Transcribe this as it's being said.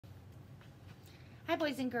Hi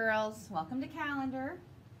boys and girls, welcome to calendar.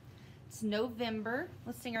 It's November.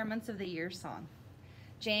 Let's sing our months of the year song.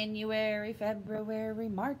 January, February,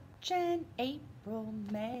 March and April,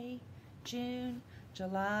 May, June,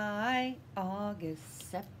 July, August,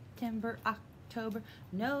 September, October,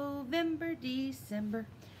 November, December.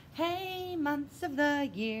 Hey, months of the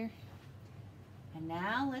year. And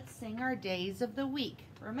now let's sing our days of the week.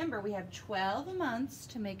 Remember, we have 12 months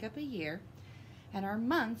to make up a year. And our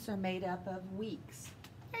months are made up of weeks.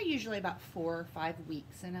 They're usually about 4 or 5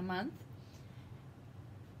 weeks in a month.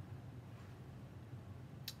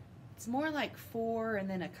 It's more like 4 and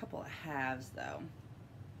then a couple of halves though.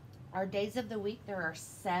 Our days of the week, there are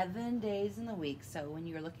 7 days in the week. So when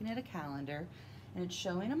you're looking at a calendar and it's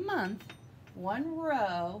showing a month, one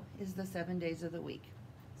row is the 7 days of the week.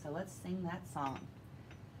 So let's sing that song.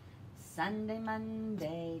 Sunday,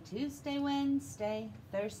 Monday, Tuesday, Wednesday,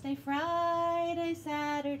 Thursday, Friday,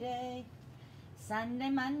 Saturday. Sunday,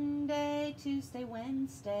 Monday, Tuesday,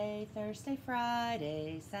 Wednesday, Thursday,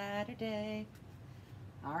 Friday, Saturday.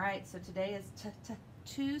 All right, so today is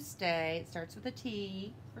Tuesday. It starts with a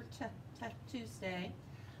T for Tuesday.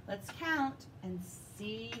 Let's count and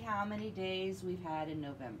see how many days we've had in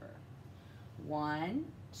November. 1,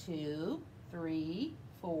 2, 3,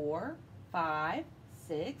 4, 5,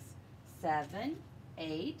 6, 7,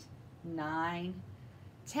 8, 9,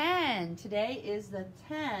 10. Today is the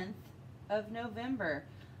 10th of November.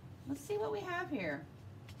 Let's see what we have here.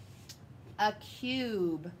 A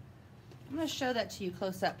cube. I'm going to show that to you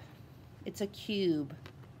close up. It's a cube.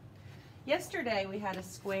 Yesterday we had a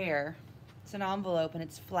square. It's an envelope and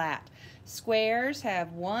it's flat. Squares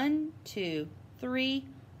have 1, 2, 3,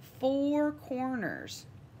 4 corners.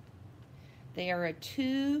 They are a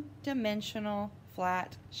two-dimensional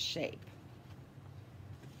flat shape.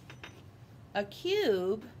 A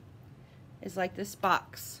cube is like this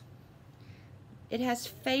box. It has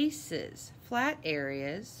faces, flat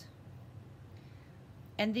areas,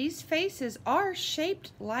 and these faces are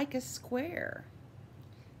shaped like a square.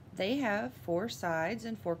 They have 4 sides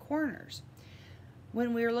and 4 corners.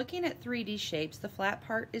 When we're looking at 3D shapes, the flat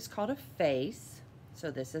part is called a face.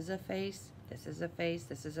 So this is a face, this is a face,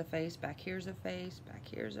 this is a face, back here's a face, back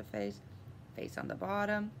here's a face, face on the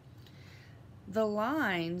bottom. The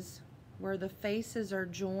lines where the faces are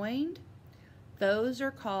joined, those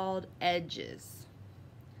are called edges.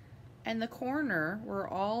 And the corner where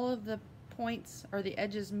all of the points or the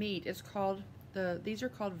edges meet is called, these are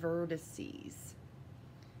called vertices.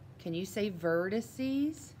 Can you say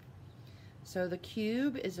vertices? So the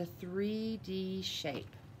cube is a 3D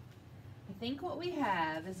shape. I think what we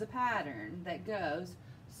have is a pattern that goes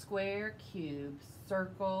square, cube,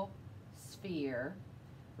 circle, sphere,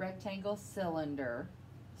 rectangle, cylinder,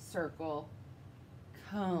 circle,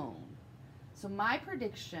 cone. So my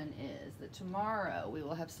prediction is that tomorrow we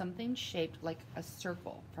will have something shaped like a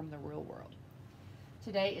circle from the real world.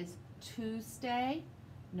 Today is Tuesday,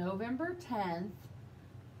 November 10th,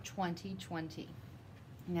 2020.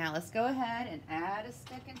 Now let's go ahead and add a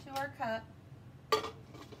stick into our cup.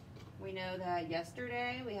 We know that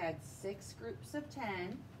yesterday we had 6 groups of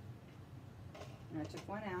 10. And I took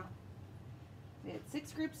one out. We had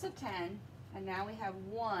 6 groups of 10, and now we have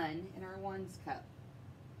 1 in our ones cup.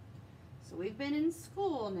 So we've been in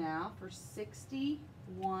school now for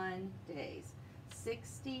 61 days.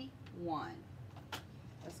 61.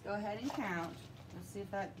 Let's go ahead and count. Let's see if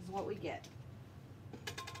that is what we get.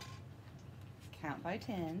 Count by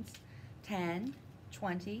tens. 10,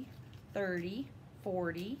 20, 30,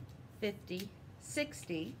 40, 50,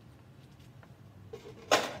 60.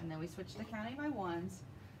 And then we switch to counting by ones.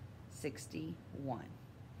 61.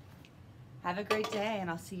 Have a great day, and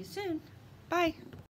I'll see you soon. Bye.